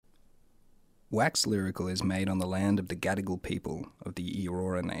Wax Lyrical is made on the land of the Gadigal people of the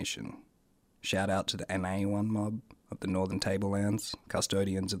Eora Nation. Shout out to the NA1 mob of the Northern Tablelands,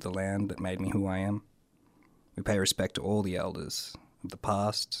 custodians of the land that made me who I am. We pay respect to all the elders, of the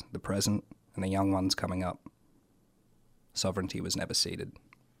past, the present, and the young ones coming up. Sovereignty was never ceded.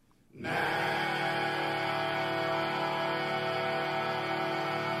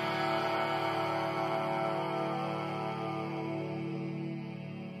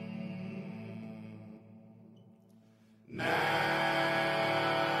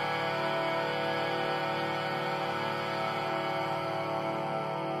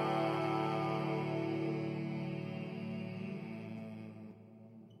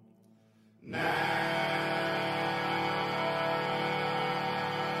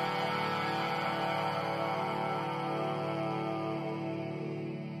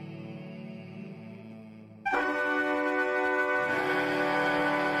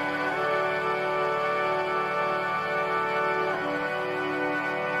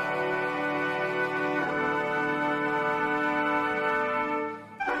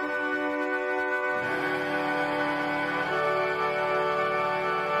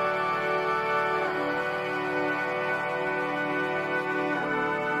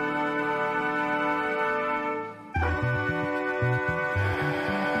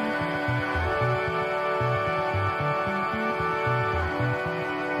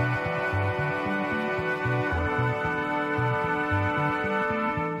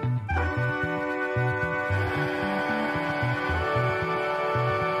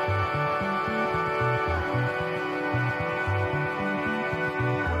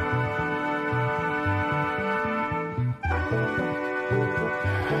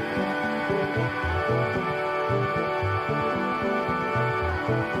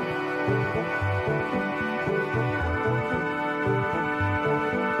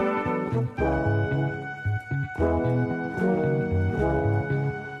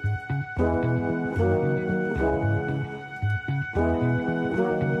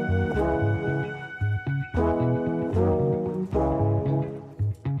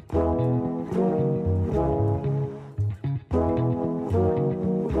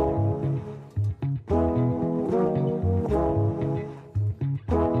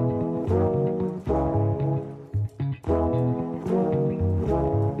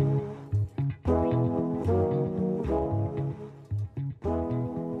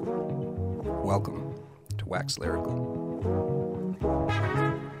 Welcome to Wax Lyrical.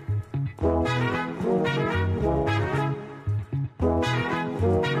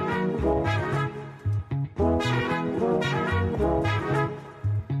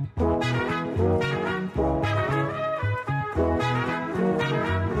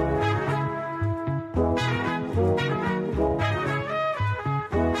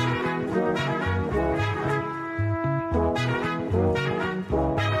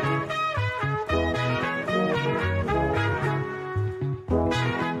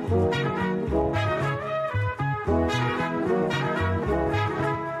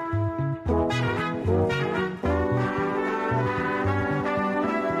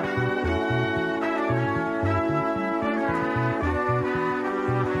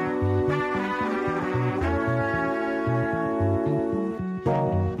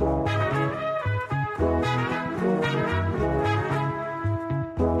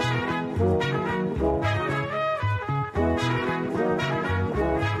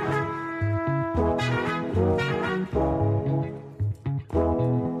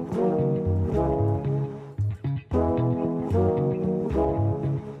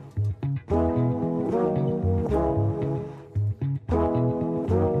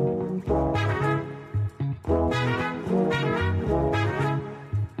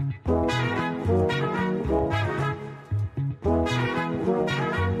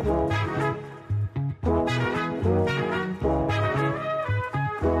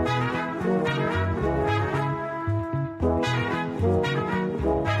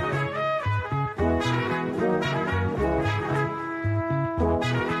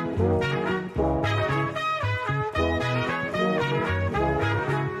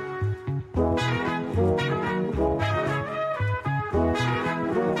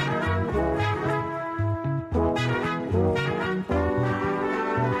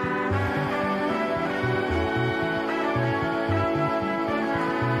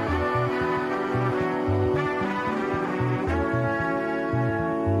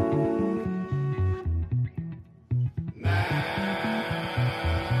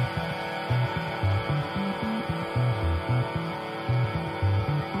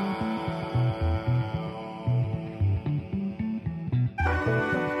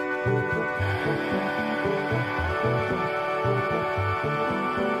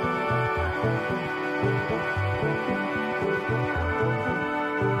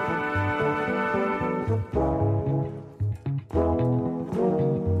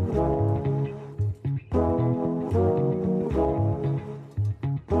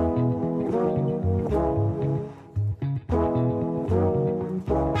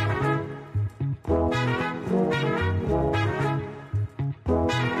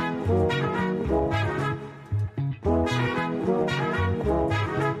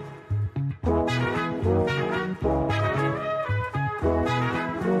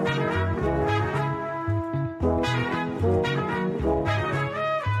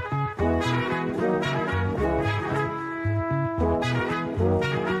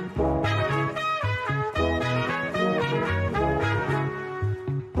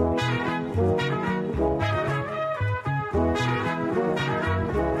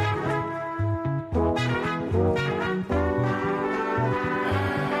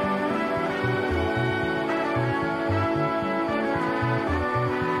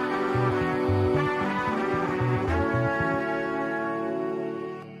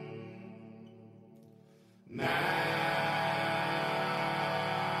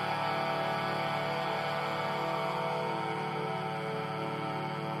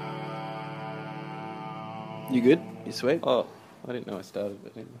 You good? You sweet? Oh, I didn't know I started,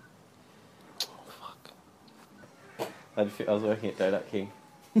 but anyway. Oh, fuck. I was working at Donut King.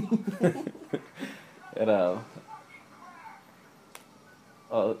 And,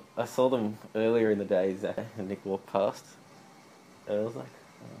 I saw them earlier in the day, Zach and Nick walked past. And I was like,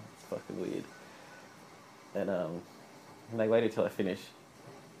 oh, it's fucking weird. And they waited till I finished.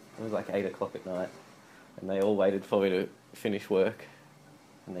 It was like 8 o'clock at night. And they all waited for me to finish work.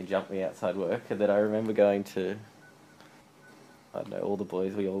 And they jumped me outside work. And then I remember going to, I don't know, all the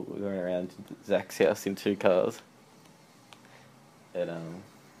boys, we went around Zach's house in 2 cars. And,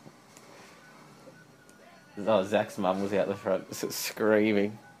 Zach's mum was out the front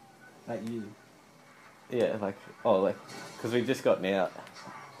screaming. At you? Yeah, because we'd just gotten out.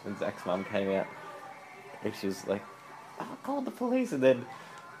 And Zach's mum came out. And she was like, oh, I called the police. And then,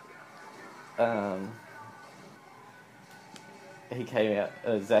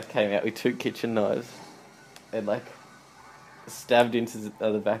 Zach came out with 2 kitchen knives and stabbed into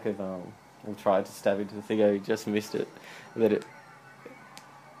the back of and tried to stab into the thing. He just missed it. And then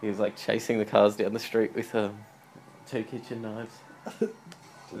he was chasing the cars down the street with 2 kitchen knives.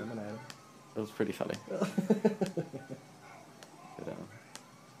 Terminator. It was pretty funny. But,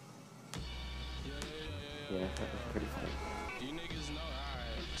 yeah, that was pretty funny. You niggas know,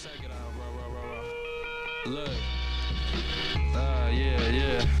 alright, check it out, bro. Look.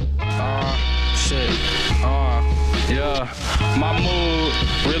 Shit. Yeah. My mood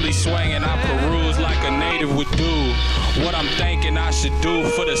really swinging. I peruse like a native would do. What I'm thinking I should do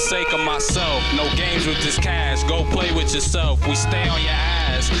for the sake of myself. No games with this cash. Go play with yourself. We stay on your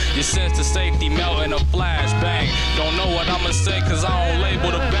ass. Your sense of safety melt in a flash. Bang. Don't know what I'ma say cause I don't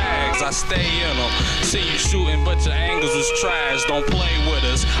label the bags. I stay in them. See you shooting but your angles was trash. Don't play with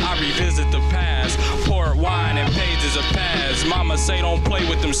us. I revisit the past. Pour wine and pages of pads. Mama say don't play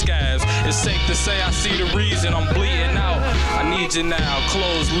with them scabs. It's safe to say I see the reason I'm bleeding out. I need you now.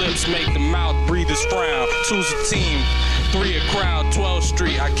 Closed lips make the mouth breathers frown. Choose a team. 3 a crowd, 12th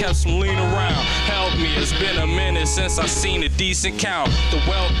Street, I kept some lean around. Help me, it's been a minute since I seen a decent count. The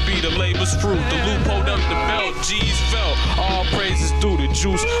wealth be the labor's fruit, the loop hold up the belt, G's felt. All praises due the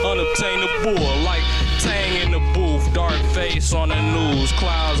juice, unobtainable. Like Tang in the booth, dark face on the news.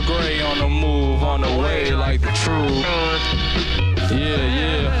 Clouds gray on the move, on the way like the truth.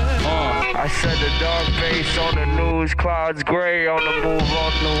 Yeah. I said the dark face on the news, clouds gray on the move,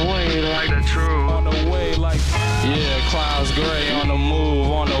 on the way like the truth. On the way like, yeah, clouds gray on the move,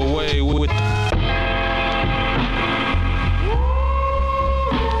 on the way with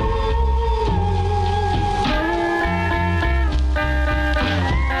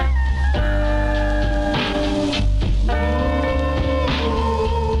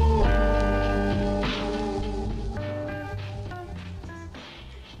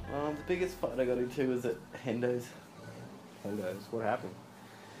The biggest fight I got into was at Hendo's. Hendo's? What happened?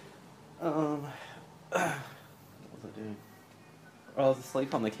 What was I doing? I was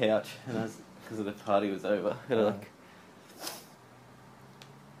asleep on the couch, and because the party was over, and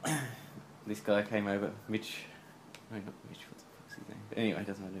this guy came over, Mitch. No, not Mitch. What the fuck's his name? But anyway, it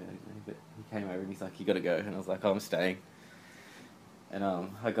doesn't matter his name. But he came over and he's like, "You got to go," and I was like, "Oh, I'm staying." And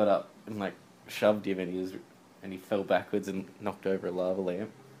I got up and shoved him, and he fell backwards and knocked over a lava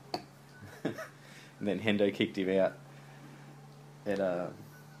lamp. And then Hendo kicked him out. And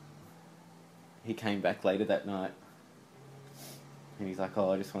he came back later that night. And he's like, "Oh,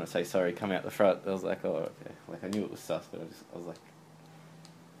 I just want to say sorry, come out the front." I was like, "Oh, okay." I knew it was sus, but I was like,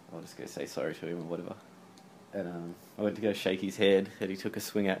 I'll just go say sorry to him or whatever. And I went to go shake his head, and he took a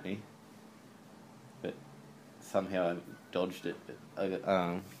swing at me. But somehow I dodged it. I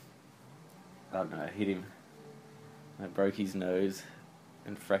don't know, I hit him. I broke his nose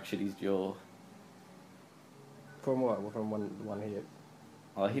and fractured his jaw. From what? From one hit?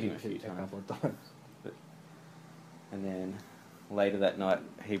 I hit him a few A times. couple of times. And then later that night,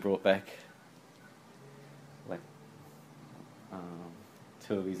 he brought back like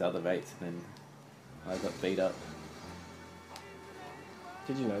 2 of his other mates, and then I got beat up.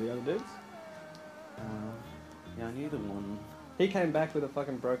 Did you know the other dudes? Yeah, I knew the one. He came back with a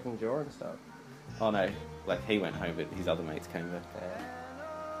fucking broken jaw and stuff. Oh no, like he went home, but his other mates came back.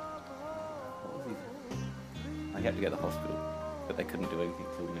 What was his? I had to go to the hospital, but they couldn't do anything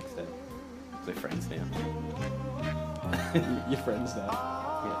till the next day. We're friends now. Your friends now.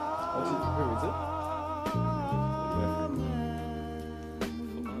 Yeah. Who is it?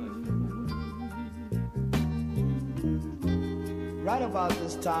 Right about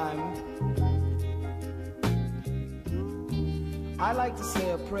this time, I like to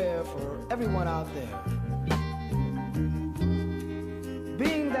say a prayer for everyone out there.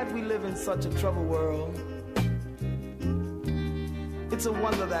 Being that we live in such a troubled world, it's a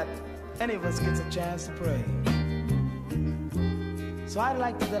wonder that any of us gets a chance to pray. So I'd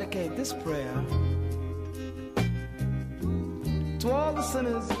like to dedicate this prayer to all the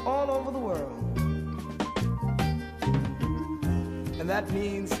sinners all over the world. And that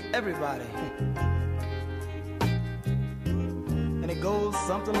means everybody. And it goes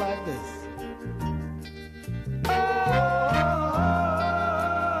something like this.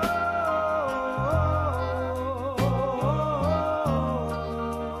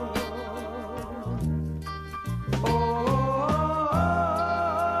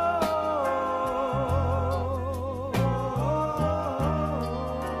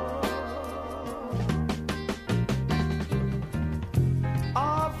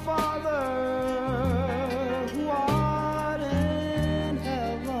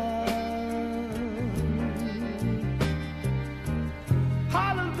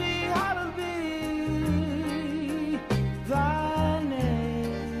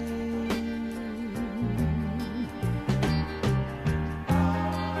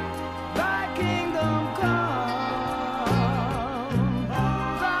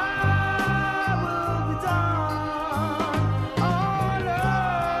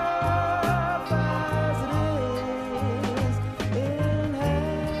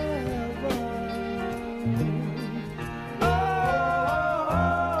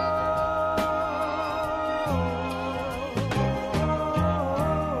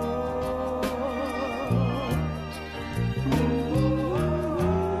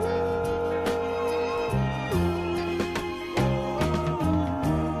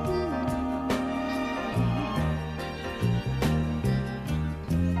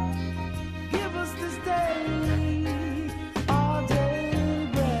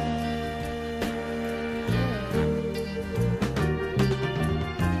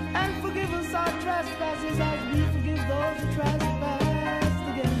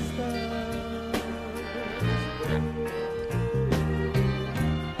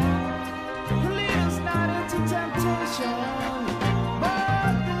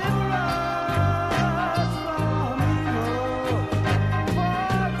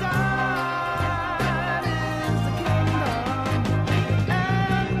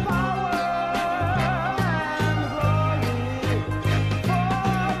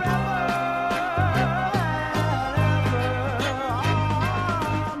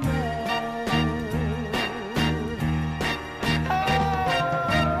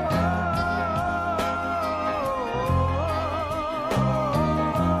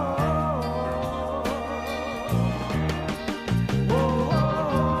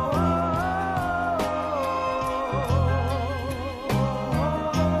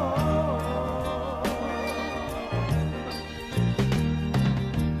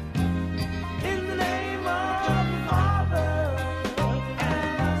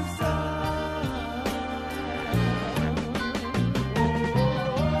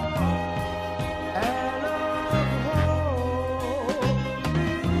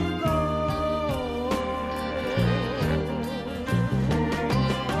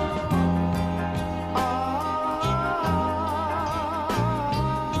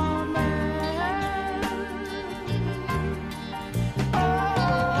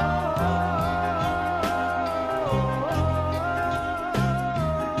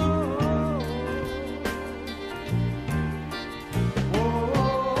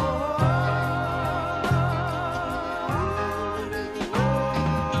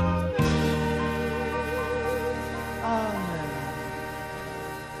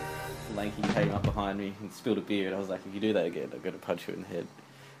 Me and spilled a beer, and I was like, if you do that again, I'm going to punch you in the head.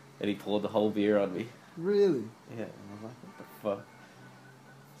 And he poured the whole beer on me. Really? Yeah, and I was like, what the fuck?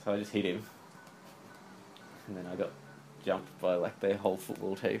 So I just hit him. And then I got jumped by like their whole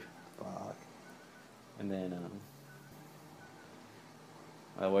football team. Fuck. And then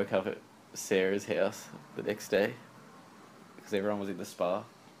I woke up at Sarah's house the next day because everyone was in the spa.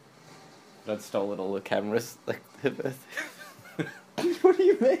 But I'd stolen all the cameras, like her birthday. What do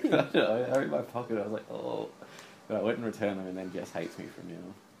you mean? I don't know. They're in my pocket. I was like, oh. But I went and returned them, and then Jess hates me from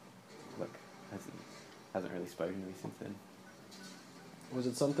now. Like, hasn't really spoken to me since then. Was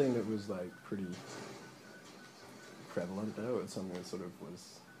it something that was like pretty prevalent though, or something that sort of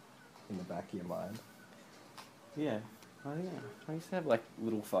was in the back of your mind? Yeah, I used to have like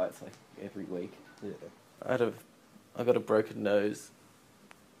little fights like every week. Yeah. I got a broken nose,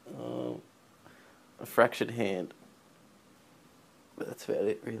 a fractured hand. But that's about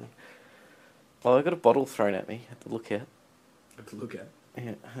it, really. Well, I got a bottle thrown at me at the lookout. Good to look at.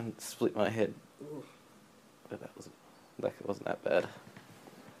 Yeah, and split my head. Oof. But it wasn't that bad.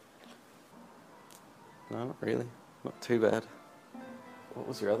 No, not really. Not too bad. What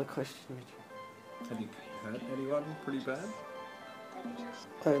was your other question, Mitch? Have you hurt anyone pretty bad?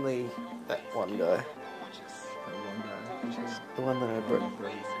 Only that one guy. That one guy. The one that I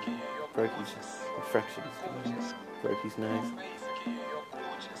broke his fractured his broke his nose.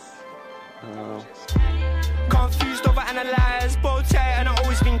 Confused, overanalyzed, bow tie, and I've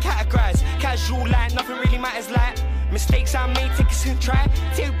always been categorized. Casual, like nothing really matters, like mistakes I made, take a try.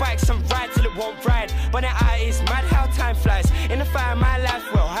 Take bikes and ride till it won't ride. But the eye is mad how time flies. In the fire, my life,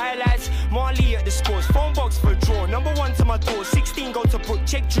 well, highlights. Marley at the scores, phone box for a draw. Number 1 to my door, 16 go to Brook,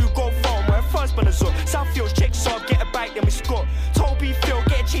 check Drew, go phone. Where first been a zone. Southfields, check Saab, get a bike, then we score. Toby, Phil,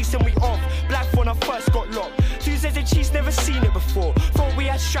 get a chase, and we off. Black when I first got locked. Tuesdays and cheese, never seen it before. Thought we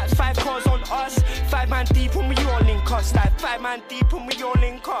had straps, 5 cars on us. 5 man deep and we all in cuffs. Like 5 man deep and we all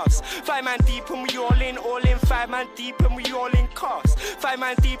in cuffs. 5 man deep and we all in. 5 man deep and we all in cuffs. 5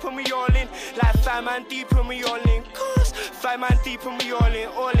 man deep and we all in. Like 5 man deep and we all in cuffs. 5 man deep and we all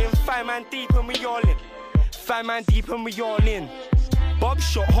in. 5 man deep and we all in. 5 man deep and we all in. Bob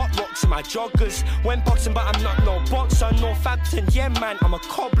shot hot rocks in my joggers. Went boxing, but I'm not no boxer. Northampton, yeah, man, I'm a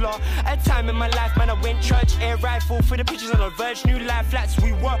cobbler. At a time in my life, man, I went church, air rifle for the pictures on the verge. New life flats,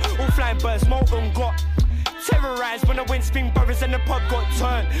 we were all flying birds. Molten got terrorized when I went Spring Brothers and the pub got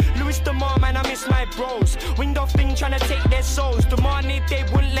turned. Louis DeMar, man, I miss my bros. Winged off thing trying to take their souls. DeMar need they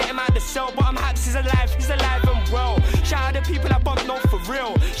wouldn't let him out the cell, but I'm Haps is alive, he's alive and well. Shout out to people that bump no for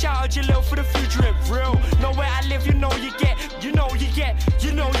real. Shout out Jalil for the future and real. Know where I live, you know you get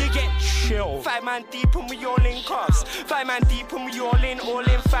chill. 5 man deep and we all in cuffs. 5 man deep and we all in.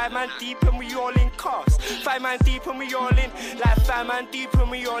 5 man deep and we all in cuffs. 5 man deep and we all in. Like 5 man deep and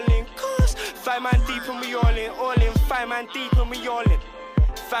we all in cuffs. 5 man deep and we all in. 5 man deep and we all in.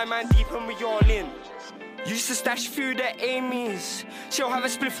 5 man deep and we all in. Used to stash food at Amy's. She'll have a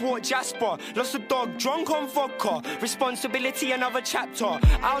spliff walk Jasper. Lost a dog, drunk on vodka. Responsibility, another chapter.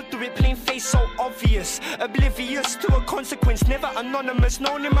 I'll do it, plain face, so obvious. Oblivious to a consequence, never anonymous.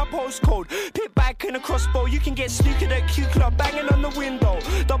 Known in my postcode. Pit back and a crossbow. You can get snookered at Q Club, banging on the window.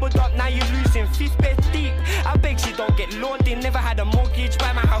 Doubled up, now you're losing. 5th bed deep. I beg you don't get loaded in. Never had a mortgage,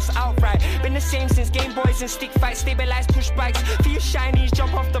 buy my house outright. Been the same since Game Boys and stick fights. Stabilized push bikes. For your shinies,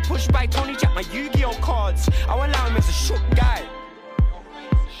 jump off the push bike. Tony Jack, my Yu-Gi-Oh cards. I'll allow him as a shook guy.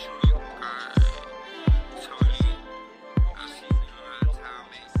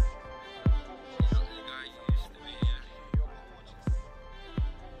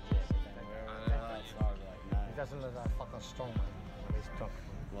 He doesn't look that fucking strong, man. He's drunk.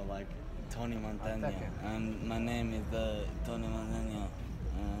 Well, like Tony Montana, and my name is Tony Montana.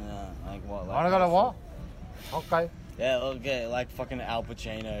 Like what? Like, I got a what? Okay. Yeah, okay, like fucking Al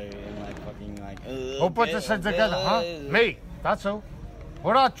Pacino and like fucking like. Who put this shit together, huh? Me. That's who.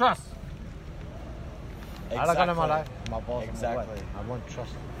 Who do I trust? Exactly. I got in my life. My boss. Exactly. I won't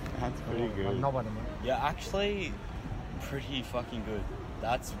trust him. That's pretty good. I'm nobody, man. You're actually pretty fucking good.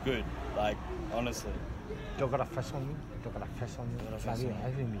 That's good. Like honestly. You got a fess on you? You got a fess on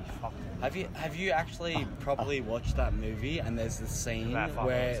you? Have you actually probably watched that movie? And there's the scene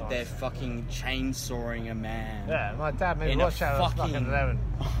where they're fucking chainsawing a man. Yeah, my dad made me watch that when I was fucking 11.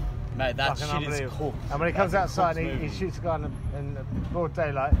 Mate, that shit is cool. And when he comes outside and he shoots a guy in the broad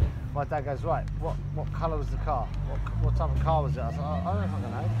daylight, my dad goes, right, what colour was the car? What type of car was it? I was like, I don't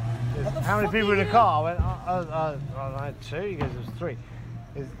fucking know. Goes, how many people in the car? I went, I had 2. He goes, there was 3.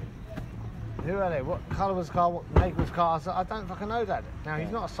 Who are they? What colour was the car? What make was the car? I said, I don't fucking know that. Now, he's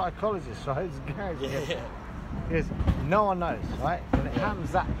not a psychologist, right? He's a garage. He goes, no one knows, right? When it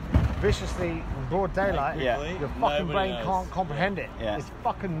happens that viciously in broad daylight, your fucking brain can't comprehend it. It's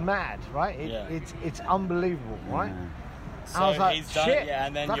fucking mad, right? It's unbelievable, right? So I was like, he's done shit, it, yeah,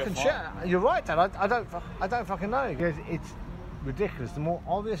 and then fucking you're shit. fine. You're right, Dad. I don't fucking know. Because it's ridiculous. The more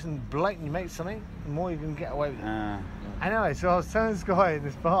obvious and blatant you make something, the more you can get away with it. Anyway, so I was telling this guy in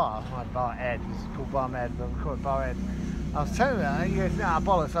this bar, my bar Ed, it's called Bar Med, but we call it Bar Ed. I was telling him that, and he goes, nah,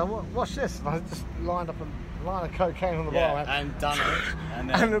 bollocks. So watch this. And I just lined up a line of cocaine on the bar. And done it.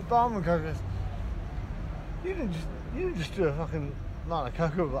 And the barman goes, you didn't just do a fucking line of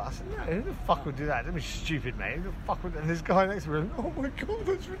coke. I said, no, who the fuck would do that? That'd be stupid, mate. Who the fuck would? And this guy next to me went, oh my god,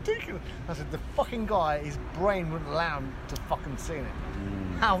 that's ridiculous. I said, the fucking guy, his brain wouldn't allow him to fucking see it.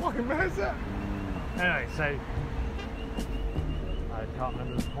 How fucking mad is that? Anyway, so I can't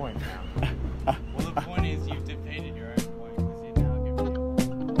remember the point now. Well, the point is you've defeated your own point because you're now giving you.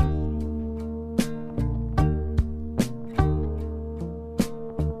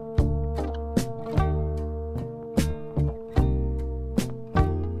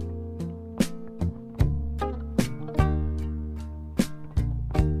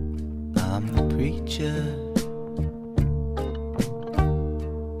 I'm the preacher,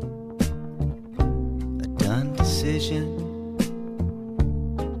 a done decision.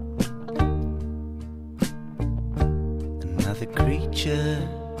 Another creature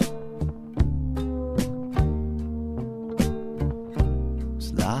has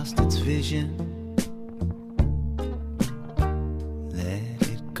lost its vision. Let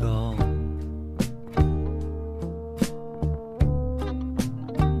it go.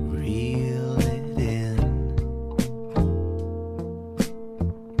 Reel it in.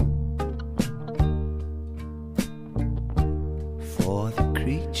 For the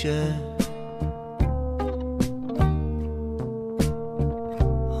creature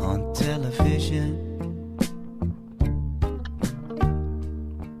on television,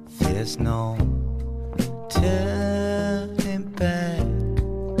 there's no turning back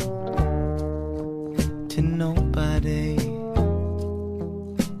to nobody.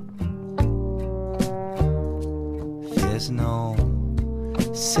 There's no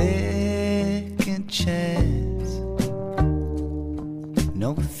second chance,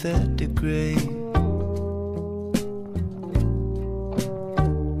 no third degree.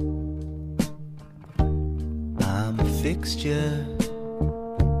 I'm a fixture,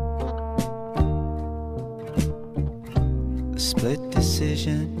 a split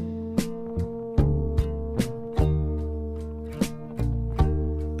decision.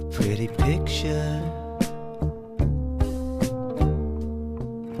 A pretty picture,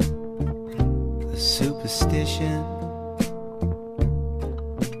 a superstition.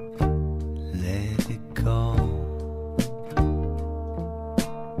 Let it go.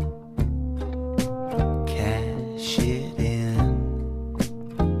 Cash it in.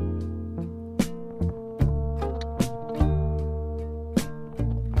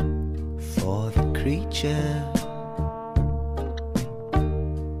 For the creature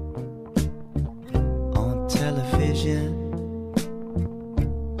on television,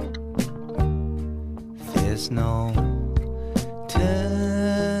 there's no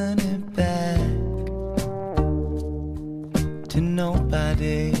turning back to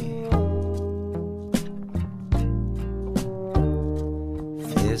nobody.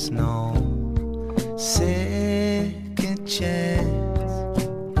 There's no second chance,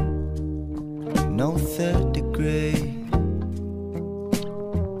 no third degree.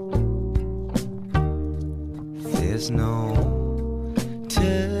 There's no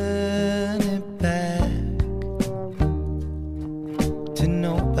turning back to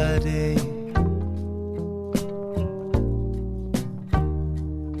nobody.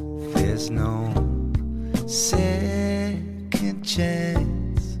 There's no second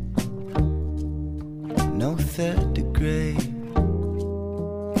chance, no third degree. I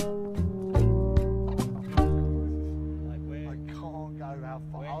can't go how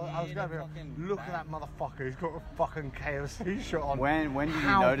far. I was going to look at that motherfucker who's got a fucking KFC shot on. When did you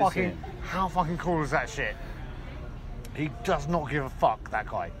notice it? How fucking cool is that shit? He does not give a fuck, that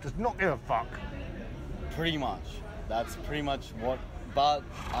guy. Does not give a fuck. Pretty much. That's pretty much what. But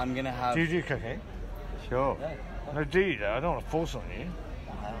I'm gonna have. Do you do cocaine? Sure. Yeah. No, do you though? I don't want to force on you.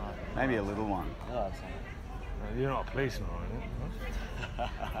 Maybe a little one. Yeah, that's fine. You're not a policeman, are you?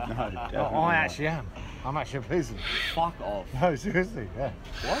 No, definitely I actually am. I'm actually a policeman. Fuck off. No, seriously, yeah.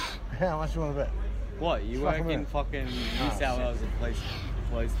 What? Yeah, how much do you want to bet? What? You Fuck work me. in fucking New South Wales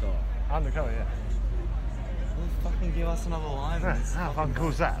police store. Undercover, yeah. Well, fucking give us another line. Yeah, then. how fucking cool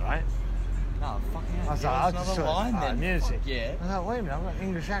is that, right? No, fucking hell. I was Give like, us I just another saw line then. immunity. Fuck yeah. I was like, wait a minute, I've got an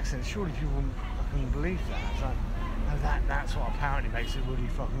English accent. Surely people wouldn't fucking believe that. I was like, no, that's what apparently makes it really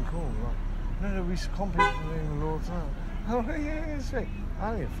fucking cool. Like, no, we con people from doing the law time. Oh, yeah, sweet.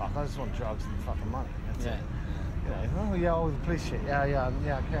 I don't give a fuck. I just want drugs and fucking money. That's it. You oh yeah, all the police shit. Yeah,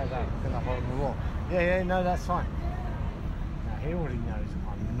 okay, I don't. Then I follow the law. Yeah, no, that's fine. Now, he already knows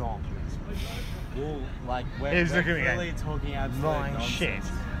I'm not a policeman. Well, like, He's looking at me really going, talking absolute lying nonsense.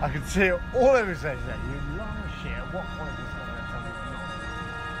 shit. I can see it all over his face. Like, you lying shit. At what point is this going to tell me it's not?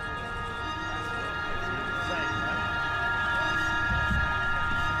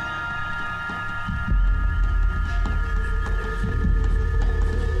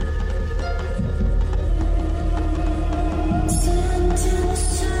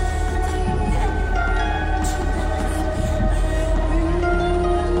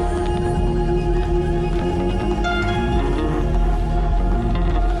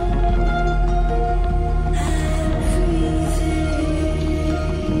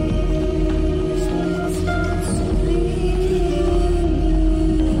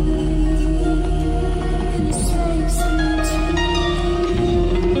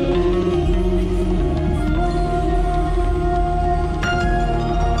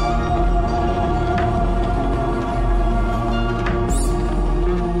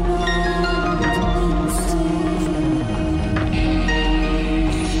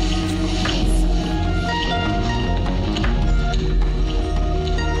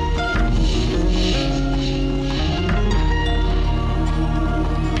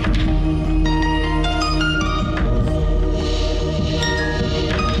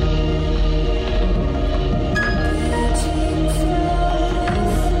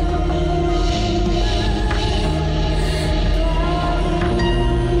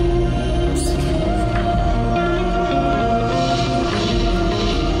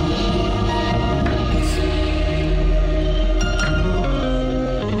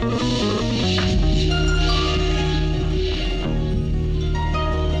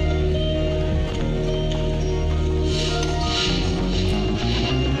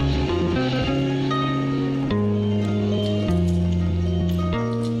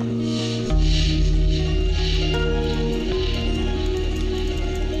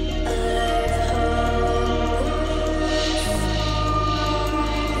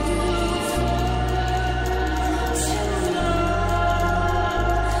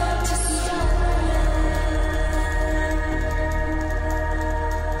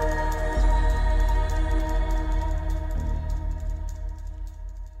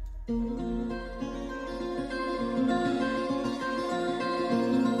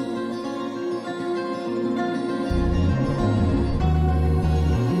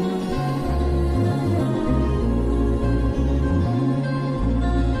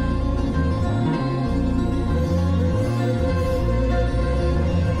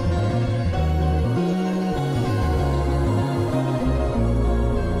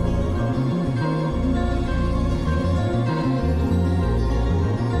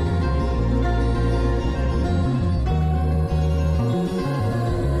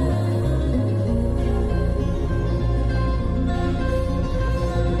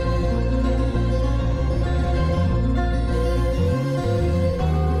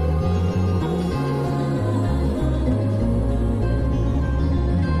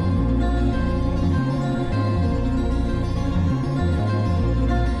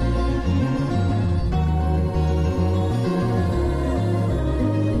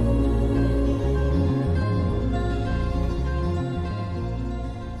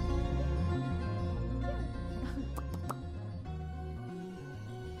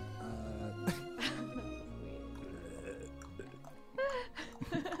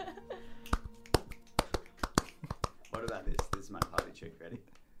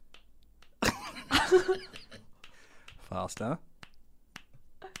 Faster.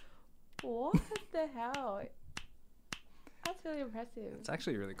 What the hell? That's really impressive. It's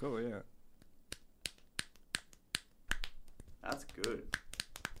actually really cool, yeah. That's good.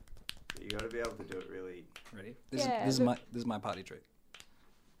 You got to be able to do it really. Ready? This is my party trick.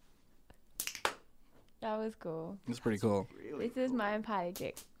 That was cool. It's pretty cool. Really this is my party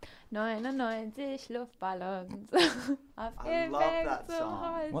trick. 99 Luftballons. I love that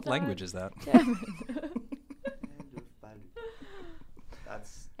song. What language is that?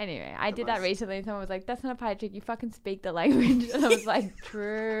 That's anyway, I did that recently and someone was like, that's not a party trick, you fucking speak the language. And I was like,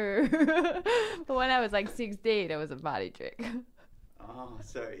 true. But when I was like 16, it was a party trick. Oh,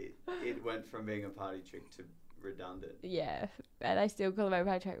 so it went from being a party trick to redundant. Yeah, and I still call it my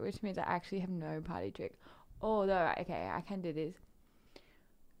party trick, which means I actually have no party trick. Although, okay, I can do this.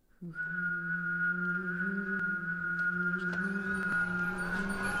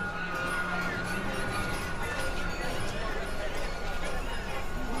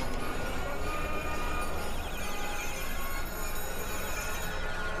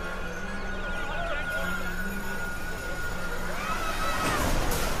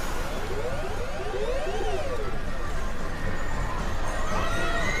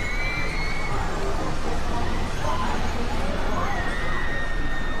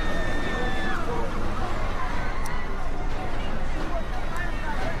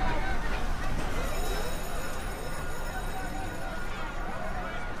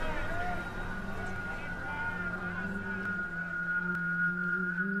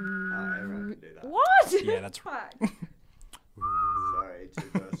 Yeah, that's Fuck. Sorry to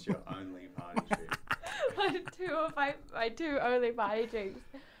burst your only party trick. my two only party tricks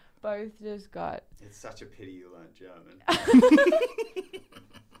both just got. It's such a pity you learnt German.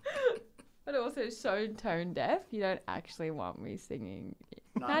 But also so tone deaf, you don't actually want me singing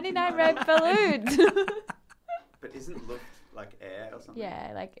 99 99 red balloons. But isn't Luft like air or something?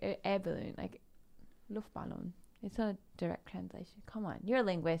 Yeah, like air balloon, like Luftballon. It's not a direct translation. Come on, you're a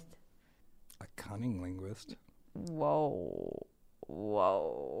linguist. a cunning linguist. Whoa.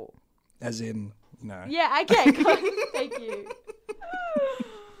 As in, no. Yeah, okay. Thank you.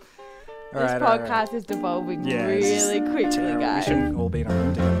 This podcast is devolving really quickly, guys. We shouldn't all be in a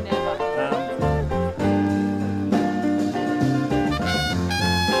room together. Never.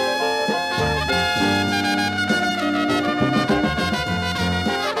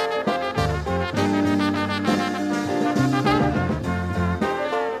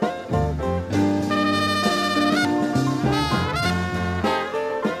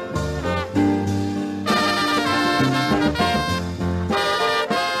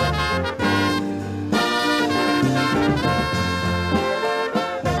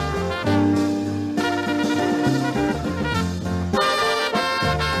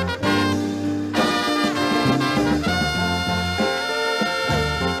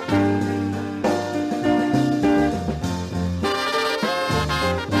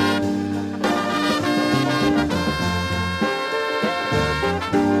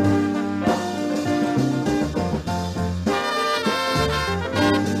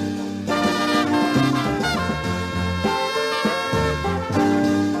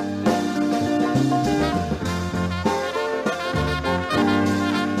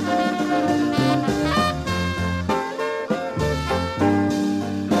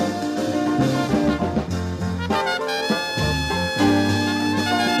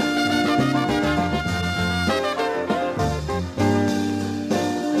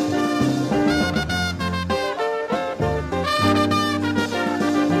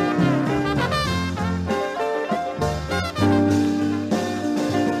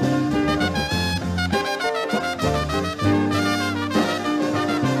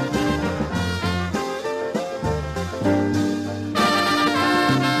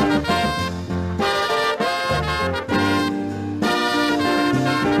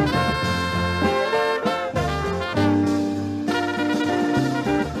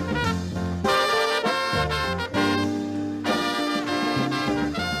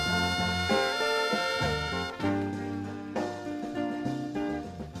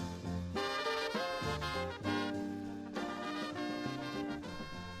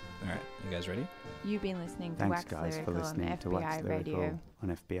 Ready? You've been listening to Thanks, Wax guys, Lyrical for listening on to Wax FBI Lyrical Radio.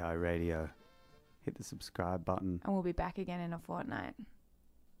 on FBI Radio. Hit the subscribe button. And we'll be back again in a fortnight.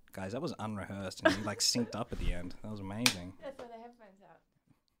 Guys, that was unrehearsed and you like synced up at the end. That was amazing.